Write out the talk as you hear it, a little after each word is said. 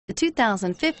The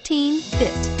 2015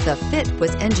 Fit. The Fit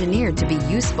was engineered to be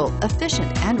useful, efficient,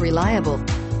 and reliable.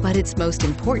 But its most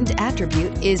important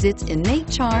attribute is its innate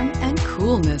charm and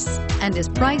coolness, and is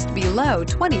priced below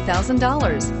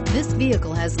 $20,000. This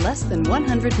vehicle has less than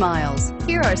 100 miles.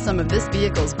 Here are some of this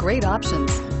vehicle's great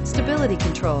options: stability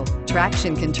control,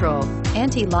 traction control,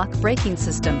 anti-lock braking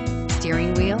system,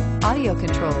 steering wheel audio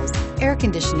controls, air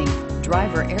conditioning,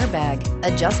 driver airbag,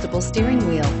 adjustable steering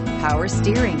wheel, power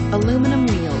steering, aluminum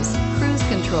wheels, cruise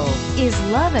control. Is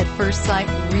love at first sight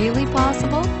really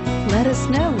possible? Let us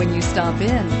know when you stop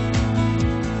in.